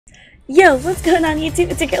Yo, what's going on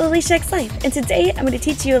YouTube? It's your girl Alicia X Life, and today I'm going to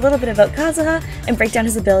teach you a little bit about Kazuha and break down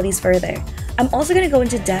his abilities further. I'm also going to go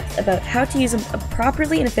into depth about how to use him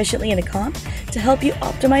properly and efficiently in a comp to help you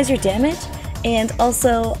optimize your damage, and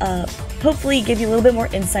also hopefully give you a little bit more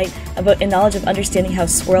insight about a knowledge of understanding how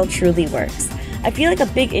Swirl truly works. I feel like a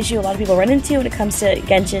big issue a lot of people run into when it comes to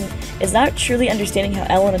Genshin is not truly understanding how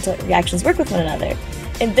elemental reactions work with one another.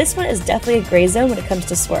 And this one is definitely a gray zone when it comes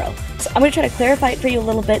to Swirl. So I'm going to try to clarify it for you a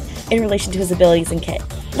little bit in relation to his abilities and kit.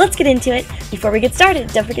 Let's get into it. Before we get started,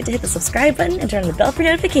 don't forget to hit the subscribe button and turn on the bell for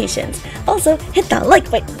notifications. Also, hit that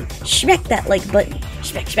like button. Smack that like button.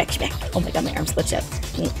 Smack, smack, smack. Oh my god, my arms glitched out.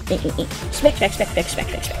 Smack, smack, smack, smack, smack,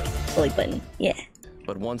 smack, smack. The like button. Yeah.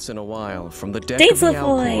 But once in a while, from the deck of the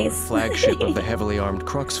Alcor, flagship of the heavily armed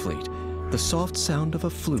Crux fleet, the soft sound of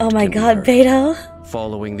a flute. Oh my god, Beto.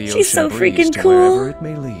 Following the ocean so breeze to wherever it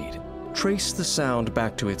may lead. Trace the sound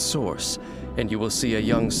back to its source, and you will see a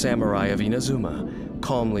young samurai of Inazuma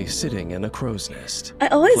calmly sitting in a crow's nest. I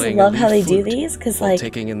always love how they do these, because like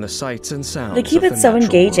taking in the sights and sounds they keep it so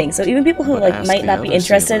engaging. World. So even people who like might not be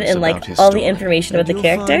interested in like all the information about the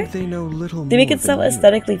character, they make it so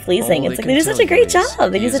aesthetically pleasing. It's like they do such a great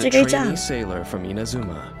job. They do such a great job. Sailor from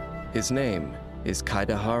Inazuma. His name is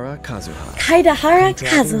Kazuha.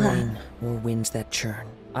 Kazuha. Or winds that churn.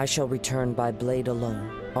 I shall return by blade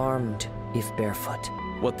alone, armed if barefoot.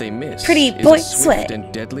 What they miss is a swift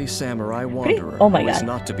and deadly samurai wanderer oh my god, who is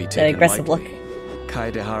not to be taken aggressive lightly.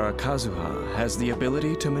 Kazuha has the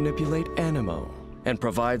ability to manipulate animo and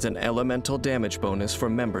provides an elemental damage bonus for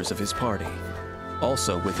members of his party.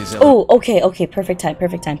 Also with his okay, perfect time.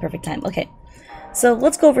 Okay, so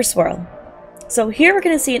let's go over Swirl. So here we're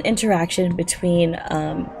going to see an interaction between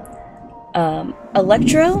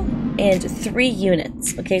Electro and 3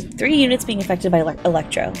 units. Okay, 3 units being affected by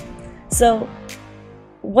Electro. So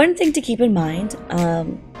one thing to keep in mind,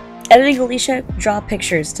 editing Alicia, draw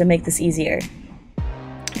pictures to make this easier.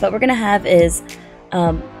 What we're going to have is,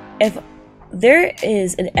 if there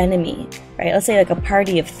is an enemy, right, let's say like a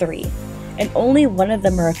party of 3, and only one of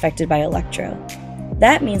them are affected by Electro,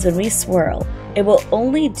 that means when we swirl, it will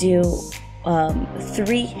only do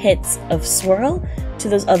 3 hits of Swirl to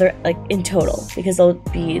those other, like in total, because they'll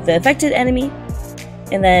be the affected enemy,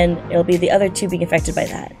 and then it'll be the other 2 being affected by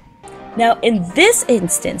that. Now, in this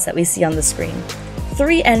instance that we see on the screen,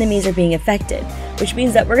 3 enemies are being affected, which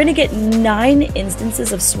means that we're going to get 9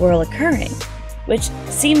 instances of Swirl occurring, which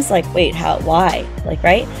seems like, wait, why? Like,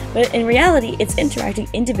 right? But in reality, it's interacting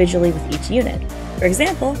individually with each unit. For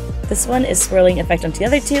example, this one is swirling effect onto the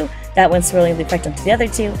other 2, that one's swirling the effect onto the other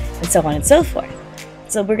 2, and so on and so forth.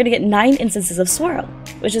 So we're going to get 9 instances of Swirl,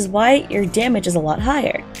 which is why your damage is a lot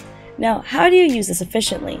higher. Now, how do you use this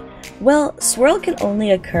efficiently? Well, Swirl can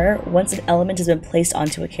only occur once an element has been placed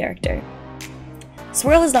onto a character.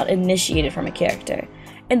 Swirl is not initiated from a character,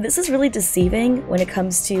 and this is really deceiving when it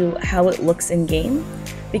comes to how it looks in-game,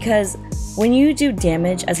 because when you do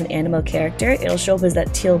damage as an animo character, it'll show up as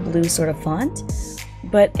that teal-blue sort of font,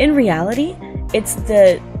 but in reality, it's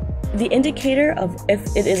the indicator of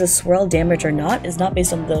if it is a Swirl damage or not is not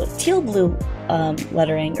based on the teal-blue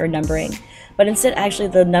lettering or numbering, but instead actually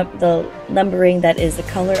the numbering that is the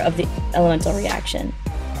color of the elemental reaction.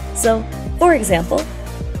 So, for example,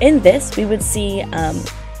 in this we would see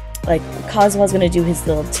like Kazuha's going to do his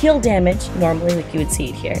little teal damage normally, like you would see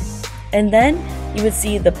it here, and then you would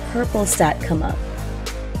see the purple stat come up,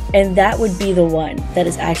 and that would be the one that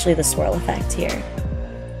is actually the Swirl effect here.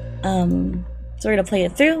 So we're going to play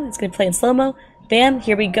it through. It's going to play in slow-mo. Bam,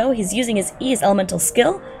 here we go. He's using his E, his elemental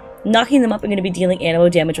skill. Knocking them up, I'm going to be dealing animo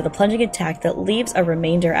damage with a plunging attack that leaves a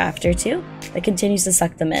remainder after too, that continues to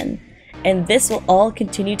suck them in. And this will all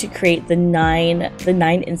continue to create the 9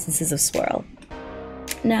 instances of Swirl.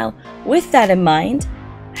 Now, with that in mind,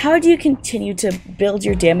 how do you continue to build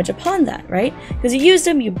your damage upon that, right? Because you used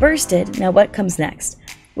them, you bursted, now what comes next?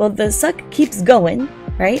 Well, the suck keeps going,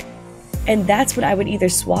 right? And that's when I would either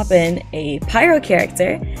swap in a Pyro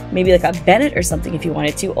character, maybe like a Bennett or something if you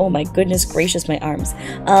wanted to. Oh my goodness gracious, my arms.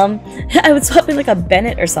 I would swap in like a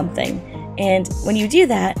Bennett or something. And when you do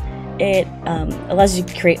that, it allows you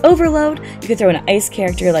to create overload. You could throw in an ice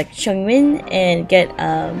character like Chungmin and get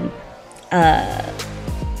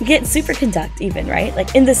Superconduct even, right?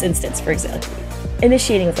 Like in this instance, for example.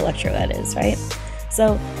 Initiating with Electro, that is, right?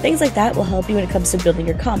 So things like that will help you when it comes to building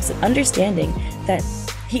your comps and understanding that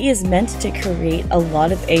he is meant to create a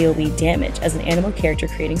lot of AoE damage as an animo character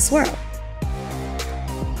creating Swirl.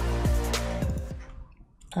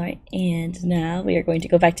 Alright, and now we are going to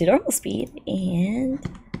go back to normal speed and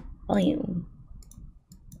volume.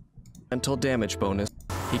 Mental damage bonus.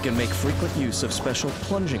 He can make frequent use of special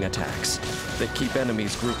plunging attacks that keep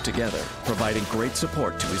enemies grouped together, providing great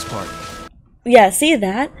support to his party. Yeah, see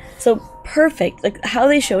that? So perfect. Like how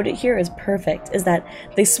they showed it here is perfect. Is that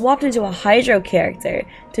they swapped into a Hydro character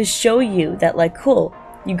to show you that like, cool,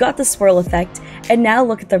 you got the swirl effect, and now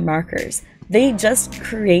look at the markers. They just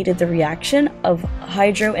created the reaction of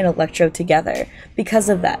Hydro and Electro together because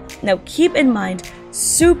of that. Now keep in mind,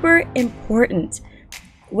 super important,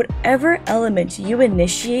 whatever element you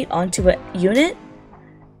initiate onto a unit,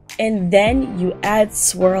 and then you add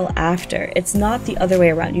Swirl after. It's not the other way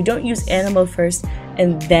around. You don't use Animo first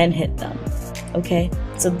and then hit them. Okay?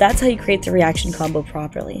 So that's how you create the reaction combo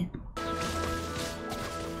properly.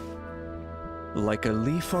 Like a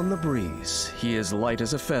leaf on the breeze, he is light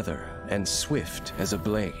as a feather and swift as a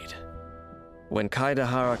blade. When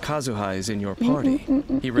Kaidahara Kazuha is in your party,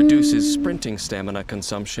 he reduces sprinting stamina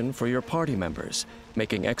consumption for your party members,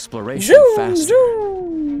 making exploration faster.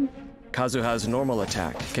 Kazuha's normal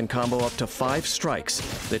attack can combo up to 5 strikes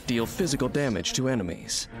that deal physical damage to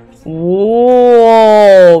enemies.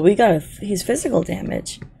 Whoa, he's physical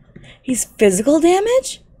damage. He's physical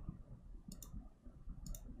damage?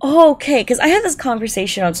 Okay, because I had this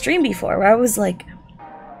conversation on stream before where I was like,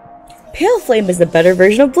 Pale Flame is the better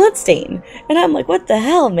version of Bloodstain. And I'm like, what the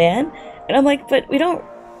hell, man? And I'm like, but we don't,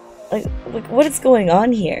 like what is going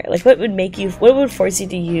on here? Like, what would force you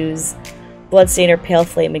to use Bloodstain or Pale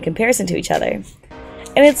Flame in comparison to each other?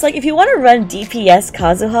 And it's like, if you want to run DPS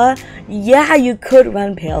Kazuha, yeah, you could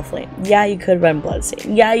run Pale Flame. Yeah, you could run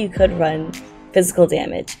Bloodstain. Yeah, you could run physical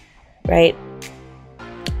damage, right?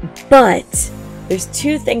 But there's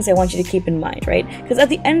 2 things I want you to keep in mind, right? Because at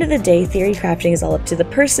the end of the day, theory crafting is all up to the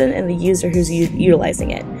person and the user who's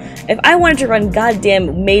utilizing it. If I wanted to run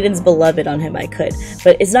goddamn Maiden's Beloved on him, I could,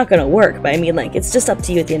 but it's not gonna work. But I mean, like, it's just up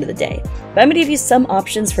to you at the end of the day. But I'm gonna give you some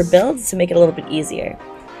options for builds to make it a little bit easier.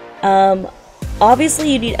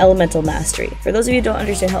 Obviously, you need Elemental Mastery. For those of you who don't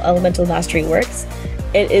understand how Elemental Mastery works,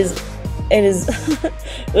 it is ugh,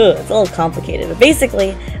 it's a little complicated, but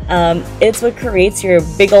basically, it's what creates your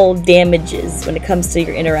big old damages when it comes to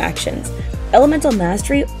your interactions. Elemental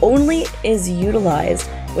Mastery only is utilized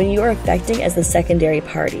when you are affecting as the secondary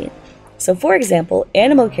party. So for example,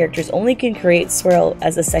 Animo characters only can create Swirl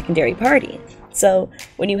as a secondary party. So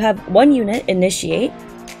when you have one unit initiate,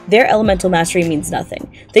 their Elemental Mastery means nothing.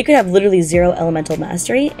 They could have literally 0 Elemental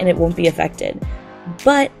Mastery and it won't be affected.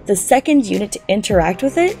 But the second unit to interact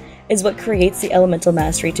with it is what creates the Elemental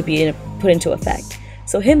Mastery to be put into effect.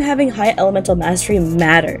 So him having high Elemental Mastery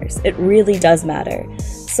matters. It really does matter.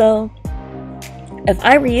 So if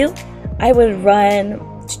I were you, I would run...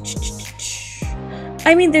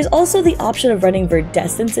 I mean, there's also the option of running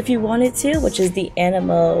Verdescence if you wanted to, which is the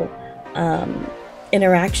Animo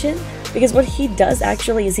interaction. Because what he does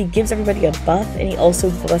actually is he gives everybody a buff, and he also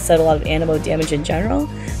busts out a lot of Animo damage in general.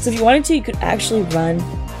 So if you wanted to, you could actually run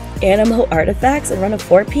Animo artifacts and run a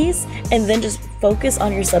 4-piece, and then just focus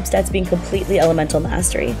on your substats being completely Elemental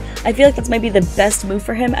Mastery. I feel like that's maybe the best move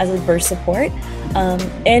for him as a burst support.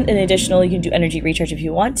 And in additional, you can do energy recharge if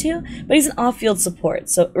you want to, but he's an off-field support,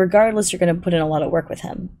 so regardless, you're going to put in a lot of work with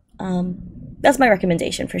him. That's my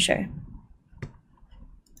recommendation for sure.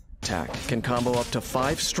 Attack can combo up to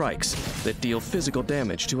 5 strikes that deal physical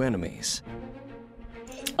damage to enemies.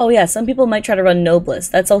 Oh yeah, some people might try to run Noblesse.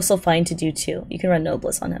 That's also fine to do too. You can run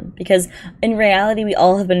Noblesse on him. Because in reality, we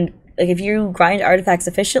all have been... Like, if you grind artifacts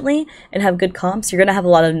efficiently and have good comps, you're going to have a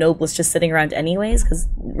lot of Noblesse just sitting around anyways, because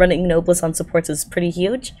running Noblesse on supports is pretty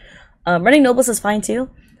huge. Running Noblesse is fine too.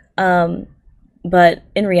 But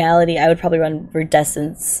in reality, I would probably run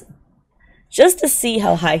Verdescence just to see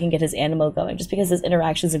how high I can get his Animo going, just because his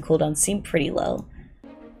interactions and cooldowns seem pretty low.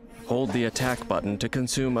 Hold the attack button to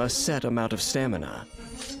consume a set amount of stamina.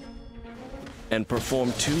 And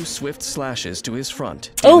perform 2 swift slashes to his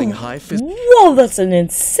front, dealing high whoa, that's an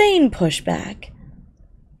insane pushback.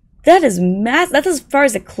 That is that's as far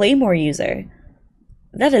as a Claymore user.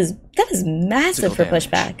 That is massive for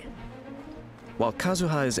pushback. While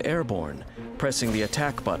Kazuha is airborne, pressing the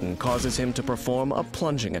attack button causes him to perform a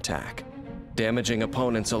plunging attack, damaging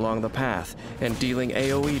opponents along the path and dealing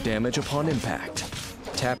AoE damage upon impact.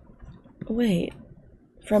 Tap. Wait,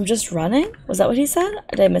 from just running? Was that what he said?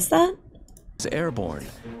 Did I miss that? Airborne,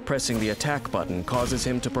 pressing the attack button causes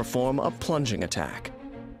him to perform a plunging attack,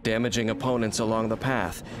 damaging opponents along the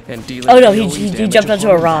path and dealing. Oh no, he jumped onto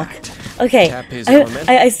a rock. Okay,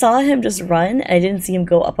 I saw him just run, and I didn't see him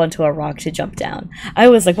go up onto a rock to jump down. I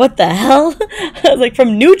was like, what the hell? I was like,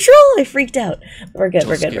 from neutral? I freaked out. We're good.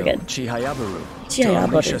 Chihayabaru. To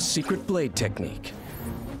unleash a secret blade technique.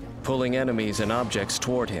 pulling enemies and objects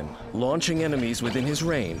toward him, launching enemies within his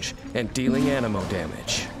range, and dealing anemo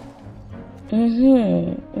damage.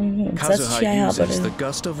 Kazuha uses the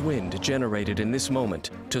gust of wind generated in this moment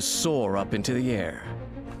to soar up into the air.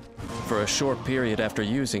 For a short period after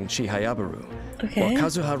using Chihayabaru, while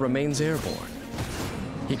Kazuha remains airborne,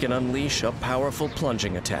 he can unleash a powerful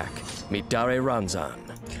plunging attack, Midare Ranzan.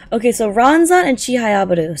 Okay, so Ranzan and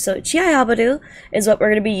Chihayabaru. So Chihayabaru is what we're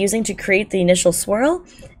going to be using to create the initial swirl,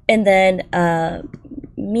 and then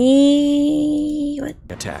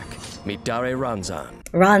attack, Midare Ranzan.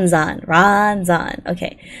 Ranzan.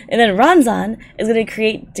 Okay, and then Ranzan is going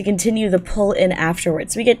to continue the pull in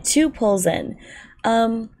afterwards. So we get 2 pulls in.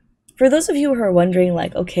 For those of you who are wondering,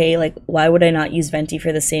 like, okay, like, why would I not use Venti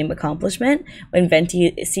for the same accomplishment when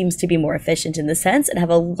Venti seems to be more efficient in the sense and have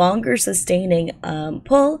a longer sustaining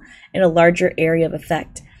pull and a larger area of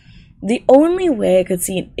effect? The only way I could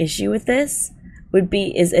see an issue with this would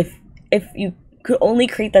be is if you could only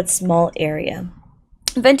create that small area.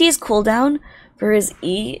 Venti's cooldown for his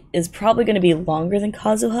E is probably going to be longer than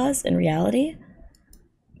Kazuha's in reality.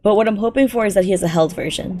 But what I'm hoping for is that he has a held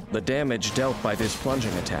version. The damage dealt by this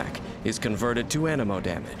plunging attack is converted to anemo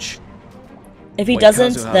damage. If he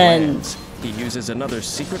doesn't, Kazuha then... lands, he uses another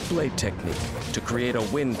secret blade technique to create a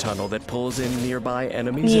wind tunnel that pulls in nearby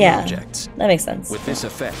enemies and objects. That makes sense. With this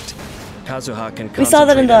effect, Kazuha can we saw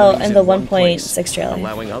that in the 1.6 trailer,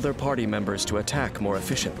 allowing other party members to attack more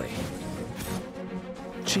efficiently.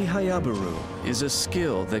 Chihayabaru is a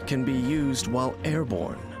skill that can be used while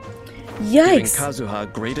airborne. Yikes! Giving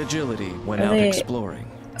Kazuha great agility when out exploring.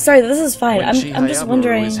 Sorry, this is fine. I'm just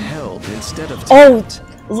wondering. Is held instead of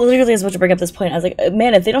literally, I was about to bring up this point. I was like,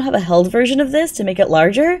 man, if they don't have a held version of this to make it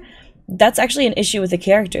larger, that's actually an issue with the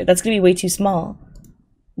character. That's gonna be way too small.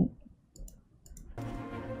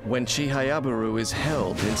 When Chihayabaru is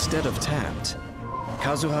held instead of tapped,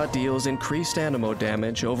 Kazuha deals increased anemo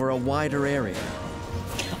damage over a wider area.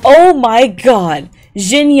 Oh my god!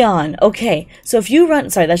 Jinyan! Okay, so if you run...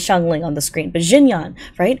 Sorry, that's Xiangling on the screen, but Jinyan,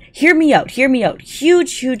 right? Hear me out, hear me out.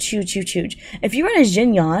 Huge. If you run a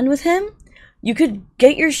Jinyan with him, you could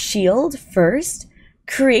get your shield first,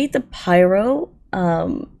 create the pyro,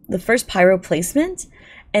 the first pyro placement,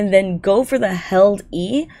 and then go for the held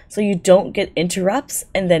E so you don't get interrupts,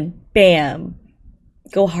 and then bam!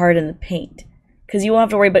 Go hard in the paint. Because you won't have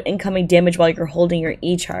to worry about incoming damage while you're holding your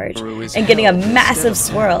E charge and getting a massive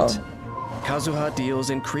swirl. Kazuha deals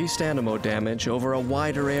increased anemo damage over a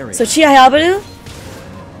wider area. So Chihayabaru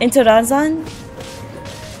into Ranzan.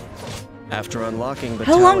 After unlocking the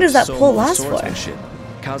how long does that pull last for?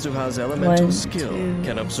 Kazuha's elemental skill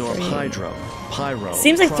can absorb hydro, pyro.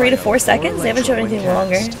 Seems like 3 to 4 seconds. They haven't shown anything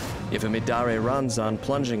longer. If a Midare Ranzan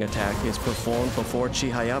plunging attack is performed before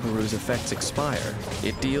Chihayabaru's effects expire,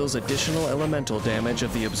 it deals additional elemental damage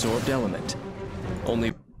of the absorbed element.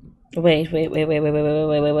 Only... Wait.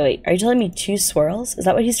 Are you telling me 2 swirls? Is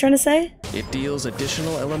that what he's trying to say? It deals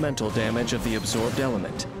additional elemental damage of the absorbed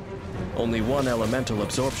element. Only 1 elemental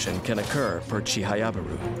absorption can occur per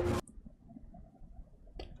Chihayabaru.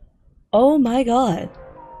 Oh my god.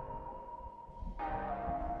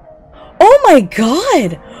 Oh my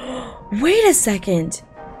god! Wait a second.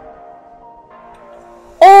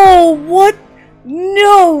 Oh, what?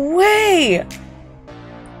 No way!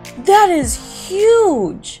 That is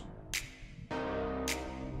huge!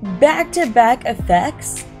 Back-to-back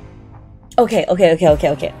effects? Okay.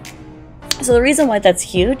 So the reason why that's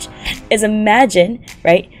huge is imagine,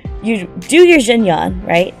 right? You do your Jinyan,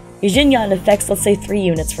 right? Your Jinyan affects, let's say, 3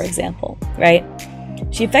 units, for example, right?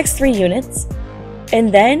 She affects 3 units,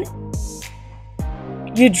 and then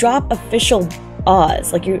you drop official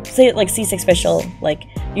Oz, like you say it like C6 official, like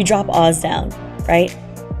you drop Oz down, right?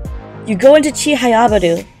 You go into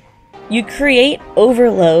Chihayabaru, you create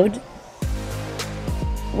overload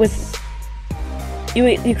with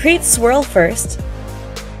you create swirl first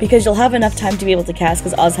because you'll have enough time to be able to cast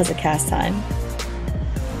because Oz has a cast time.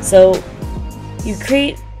 So you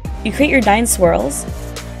create your 9 swirls,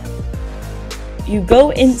 you go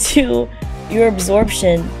into your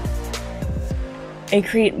absorption and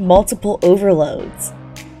create multiple overloads.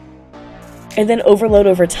 And then overload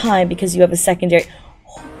over time because you have a secondary...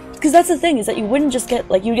 Because that's the thing, is that you wouldn't just get...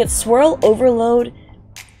 Like, you get swirl, overload,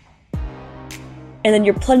 and then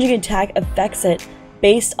your plunging attack affects it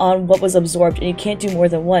based on what was absorbed, and you can't do more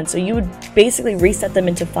than 1. So you would basically reset them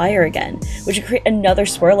into fire again, which would create another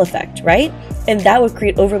swirl effect, right? And that would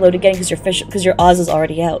create overload again because your Oz is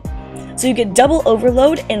already out. So you get double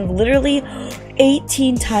overload and literally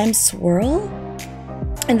 18 times swirl?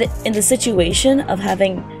 In the situation of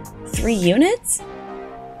having 3 units?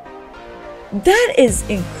 That is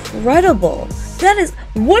incredible. That is,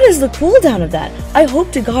 what is the cooldown of that? I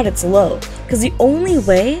hope to God it's low, because the only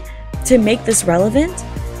way to make this relevant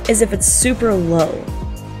is if it's super low.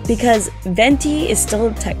 Because Venti is still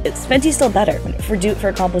Venti's still better for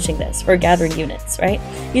accomplishing this, for gathering units, right?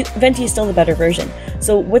 Venti is still the better version.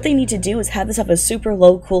 So what they need to do is have this have a super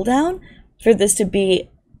low cooldown for this to be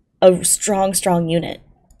a strong unit.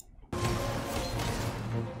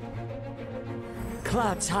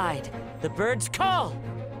 Clouds hide, the birds call.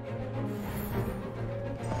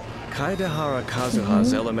 Kaidahara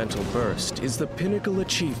Kazuha's elemental burst is the pinnacle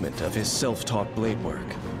achievement of his self-taught blade work.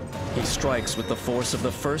 He strikes with the force of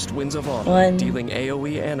the first winds of autumn, dealing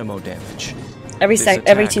AoE animo damage. Every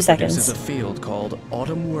 2 seconds. This is a field called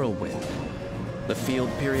Autumn Whirlwind. The field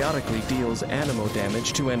periodically deals animo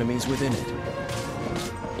damage to enemies within it.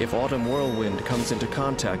 If Autumn Whirlwind comes into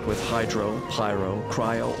contact with Hydro, Pyro,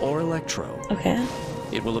 Cryo, or Electro,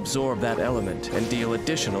 it will absorb that element and deal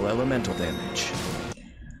additional elemental damage.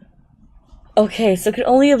 Okay, so it can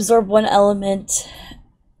only absorb one element.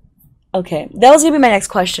 Okay, that was gonna be my next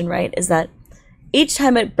question, right? Is that each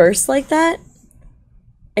time it bursts like that,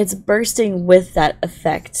 it's bursting with that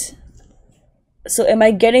effect. So am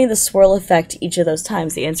I getting the swirl effect each of those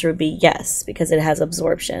times? The answer would be yes, because it has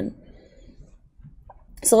absorption.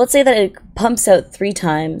 So let's say that it pumps out 3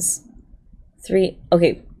 times.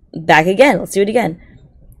 Okay, back again. Let's do it again.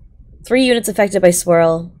 3 units affected by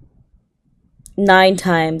swirl. 9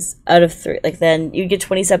 times out of 3. Like, then you get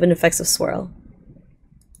 27 effects of swirl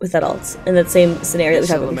with that alt in that same scenario that we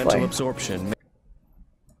talked about before. Elemental absorption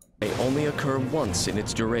may only occur once in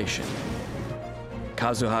its duration.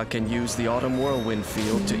 Kazuha can use the Autumn Whirlwind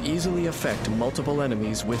field to easily affect multiple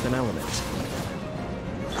enemies with an element,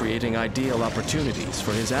 creating ideal opportunities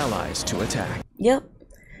for his allies to attack. Yep.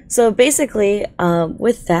 So basically,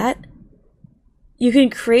 with that, you can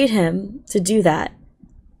create him to do that.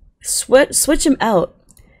 Switch him out.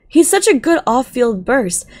 He's such a good off-field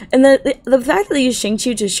burst, and the fact that they use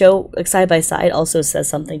Xingqiu to show like side by side also says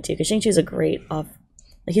something too. Because Xingqiu is a great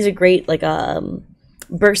he's a great like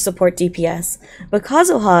burst support DPS. But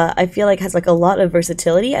Kazuha, I feel like has like a lot of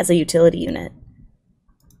versatility as a utility unit.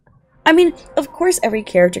 I mean, of course, every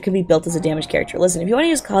character can be built as a damage character. Listen, if you want to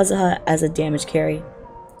use Kazuha as a damage carry,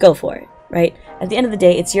 go for it. Right? At the end of the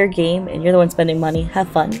day, it's your game, and you're the one spending money. Have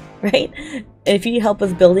fun, right? And if you need help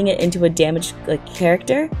with building it into a damage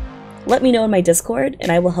character, let me know in my Discord, and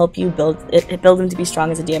I will help you build him to be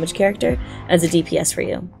strong as a damage character and as a DPS for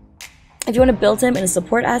you. If you want to build him in a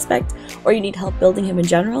support aspect, or you need help building him in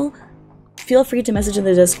general, feel free to message in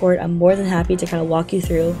the Discord. I'm more than happy to kind of walk you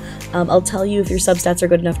through. I'll tell you if your substats are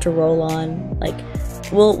good enough to roll on. Like,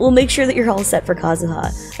 we'll make sure that you're all set for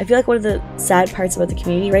Kazuha. I feel like one of the sad parts about the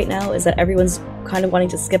community right now is that everyone's kind of wanting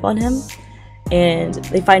to skip on him, and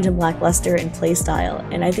they find him lackluster in playstyle,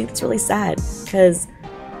 and I think that's really sad, because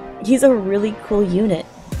he's a really cool unit,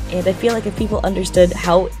 and I feel like if people understood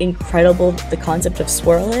how incredible the concept of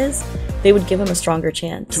Swirl is, they would give him a stronger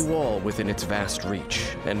chance. To all within its vast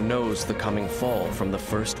reach, and knows the coming fall from the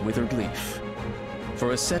first withered leaf.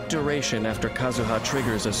 For a set duration after Kazuha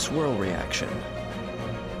triggers a swirl reaction,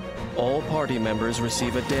 all party members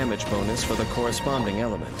receive a damage bonus for the corresponding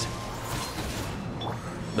element.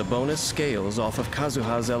 The bonus scales off of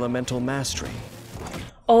Kazuha's elemental mastery.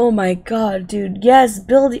 Oh my god, dude. Yes,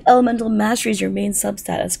 build the elemental mastery as your main substat.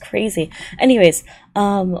 That's crazy. Anyways,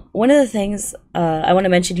 one of the things I want to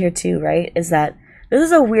mention here too, right, is that this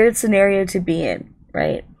is a weird scenario to be in,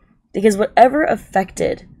 right? Because whatever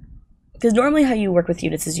affected... Because normally how you work with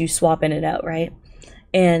units is you swap in and out, right?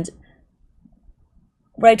 And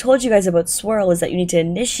what I told you guys about Swirl is that you need to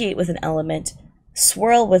initiate with an element,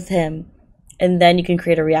 swirl with him, and then you can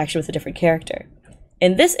create a reaction with a different character.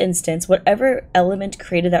 In this instance, whatever element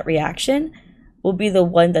created that reaction will be the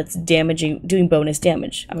one that's doing bonus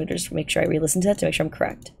damage. I'm going to just make sure I re-listen to that to make sure I'm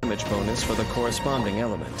correct. Damage bonus for the corresponding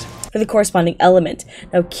element. For the corresponding element.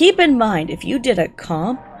 Now keep in mind, if you did a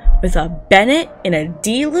comp with a Bennett and a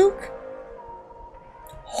D-Luke,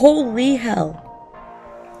 holy hell.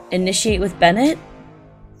 Initiate with Bennett,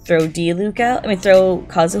 throw D-Luke out, throw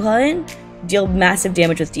Kazuha in, deal massive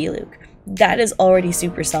damage with D-Luke. That is already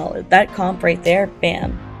super solid. That comp right there,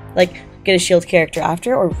 bam. Like, get a shield character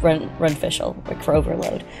after, or run Fischl, like, for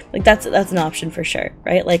overload. Like, that's an option for sure,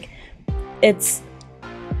 right? Like, it's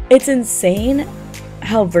insane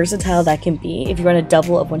how versatile that can be if you run a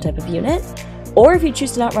double of one type of unit. Or if you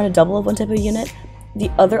choose to not run a double of one type of unit, the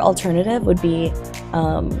other alternative would be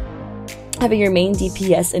having your main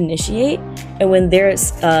DPS initiate, and when their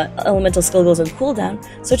elemental skill goes on cooldown,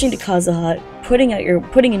 switching to Kazuha, putting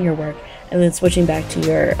in your work, and then switching back to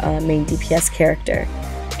your main DPS character.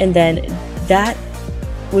 And then that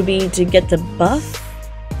would be to get the buff,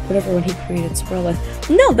 whatever one he created Swirl with.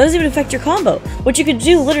 No, that doesn't even affect your combo. What you could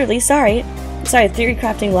do, literally, sorry, theory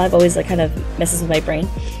crafting live always like kind of messes with my brain.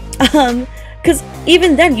 Because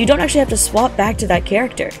even then, you don't actually have to swap back to that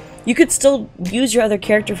character. You could still use your other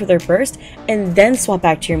character for their burst, and then swap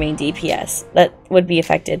back to your main DPS. That would be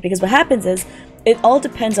affected, because what happens is, it all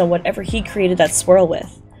depends on whatever he created that Swirl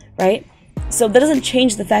with, right? So that doesn't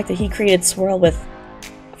change the fact that he created Swirl with,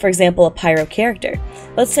 for example, a Pyro character.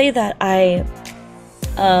 Let's say that I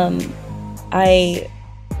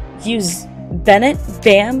use Bennett,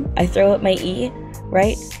 bam, I throw out my E,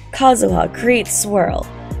 right? Kazuha creates Swirl,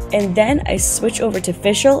 and then I switch over to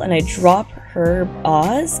Fischl and I drop her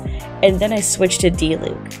Oz, and then I switch to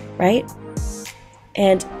D-Luke, right?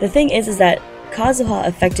 And the thing is that Kazuha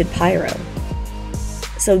affected Pyro.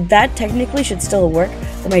 So that technically should still work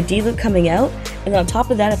for my D-Luke coming out, and on top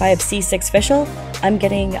of that, if I have C6 Fischl, I'm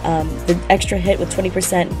getting the extra hit with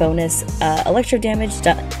 20% bonus electro damage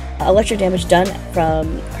done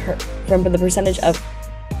from the percentage of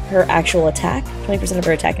her actual attack. 20% of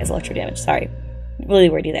her attack is electro damage. Sorry, really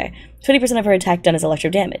wordy there. 20% of her attack done is electro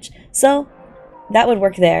damage. So that would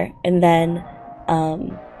work there, and then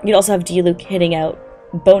you'd also have D-Luke hitting out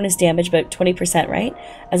bonus damage, but 20%, right?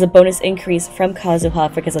 As a bonus increase from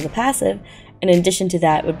Kazuha because of the passive, and in addition to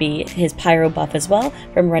that would be his Pyro buff as well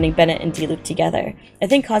from running Bennett and D-Luke together. I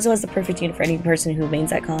think Kazuha is the perfect unit for any person who mains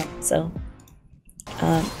that comp, so...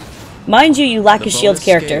 mind you, you lack a shield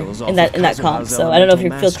character in that comp, so I don't know if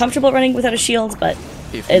you feel comfortable running without a shield, but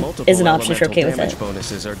it is an option if you're okay with it.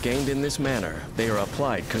 Bonuses are gained in this manner, they are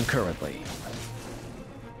applied concurrently.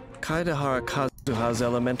 Kaidahara Kazuha's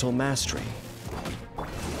Elemental Mastery.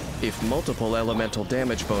 If multiple elemental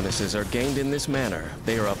damage bonuses are gained in this manner,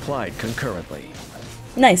 they are applied concurrently.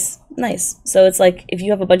 Nice, nice. So it's like if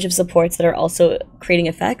you have a bunch of supports that are also creating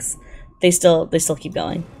effects, they still keep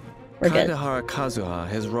going. We're good. Kaidahara Kazuha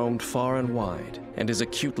has roamed far and wide and is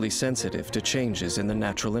acutely sensitive to changes in the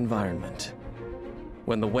natural environment.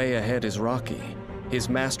 When the way ahead is rocky, his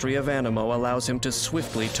mastery of Animo allows him to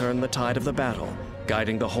swiftly turn the tide of the battle,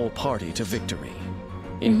 guiding the whole party to victory.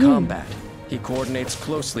 In combat, he coordinates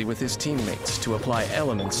closely with his teammates to apply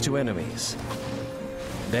elements to enemies.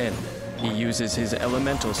 Then, he uses his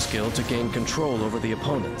elemental skill to gain control over the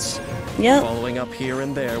opponents, following up here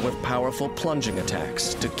and there with powerful plunging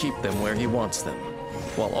attacks to keep them where he wants them,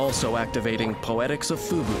 while also activating Poetics of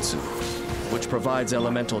Fubutsu, which provides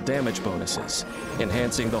elemental damage bonuses,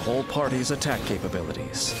 enhancing the whole party's attack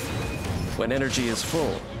capabilities. When energy is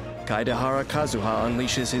full, Kaidahara Kazuha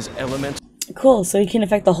unleashes his elemental... Cool, so he can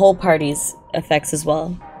affect the whole party's effects as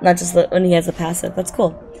well, not just when he has a passive. That's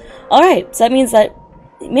cool. Alright, so that means that,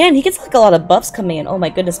 man, he gets like a lot of buffs coming in. Oh my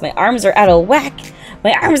goodness, my arms are out of whack!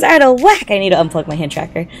 My arms are out of whack! I need to unplug my hand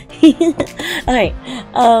tracker. Alright,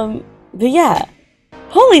 but yeah.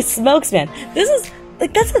 Holy smokes, man. This is,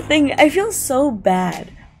 like, that's the thing. I feel so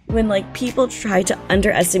bad when, like, people try to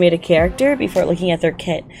underestimate a character before looking at their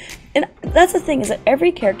kit. And that's the thing, is that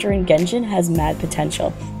every character in Genshin has mad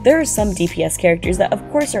potential. There are some DPS characters that, of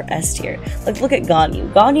course, are S tier. Like, look at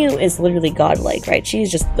Ganyu. Ganyu is literally godlike, right? She's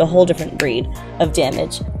just a whole different breed of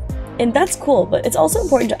damage. And that's cool, but it's also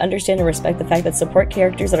important to understand and respect the fact that support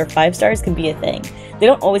characters that are 5 stars can be a thing. They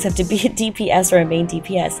don't always have to be a DPS or a main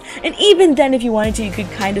DPS. And even then, if you wanted to, you could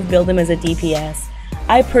kind of build them as a DPS.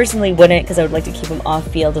 I personally wouldn't, because I would like to keep them off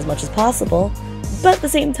field as much as possible. But at the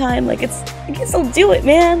same time, like, I guess I'll do it,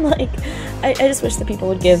 man. Like, I just wish that people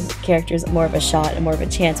would give characters more of a shot and more of a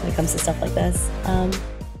chance when it comes to stuff like this.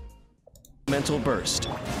 Mental burst,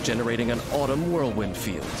 generating an autumn whirlwind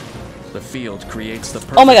field. The field creates the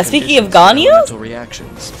perfect oh my god, speaking of Ganyu? mental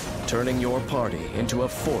reactions, turning your party into a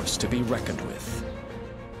force to be reckoned with.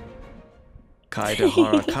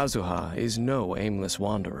 Kaidahara Kazuha is no aimless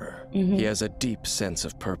wanderer. He has a deep sense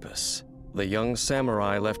of purpose. The young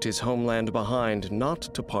samurai left his homeland behind not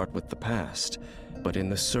to part with the past, but in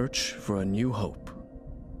the search for a new hope.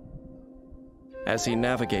 As he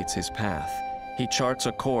navigates his path, he charts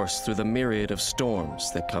a course through the myriad of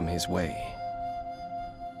storms that come his way.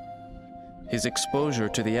 His exposure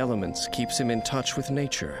to the elements keeps him in touch with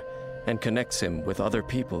nature and connects him with other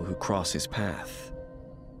people who cross his path.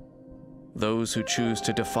 Those who choose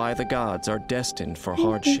to defy the gods are destined for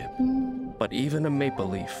hardship. But even a maple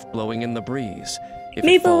leaf blowing in the breeze, if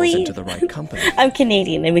it falls into the right company, I'm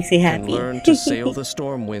Canadian, it makes me happy. Can learn to sail the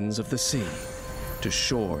storm winds of the sea to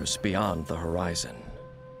shores beyond the horizon.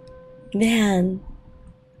 Man.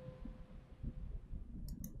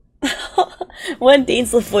 One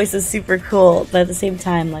Dainsleif voice is super cool, but at the same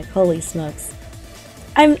time, like, holy smokes.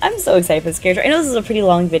 I'm so excited for this character. I know this is a pretty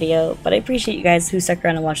long video, but I appreciate you guys who stuck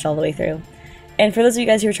around and watched all the way through. And for those of you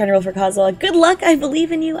guys who are trying to roll for Kazuha, good luck, I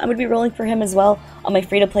believe in you. I'm going to be rolling for him as well on my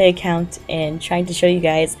free-to-play account and trying to show you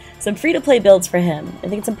guys some free-to-play builds for him. I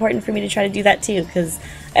think it's important for me to try to do that too, because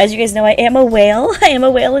as you guys know, I am a whale. I am a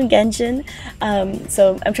whale in Genshin.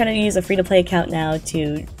 So I'm trying to use a free-to-play account now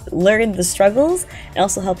to learn the struggles and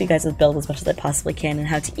also help you guys with build as much as I possibly can and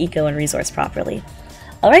how to eco and resource properly.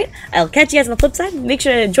 Alright, I'll catch you guys on the flip side. Make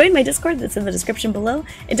sure to join my Discord that's in the description below.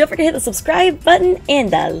 And don't forget to hit the subscribe button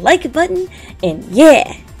and the like button. And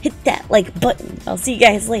yeah, hit that like button. I'll see you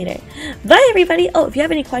guys later. Bye everybody! Oh, if you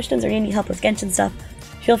have any questions or need any help with Genshin stuff,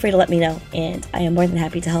 feel free to let me know. And I am more than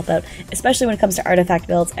happy to help out, especially when it comes to artifact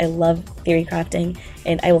builds. I love theory crafting,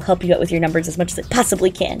 and I will help you out with your numbers as much as I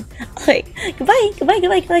possibly can. Alright, goodbye, goodbye,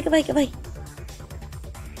 goodbye, goodbye, goodbye, goodbye.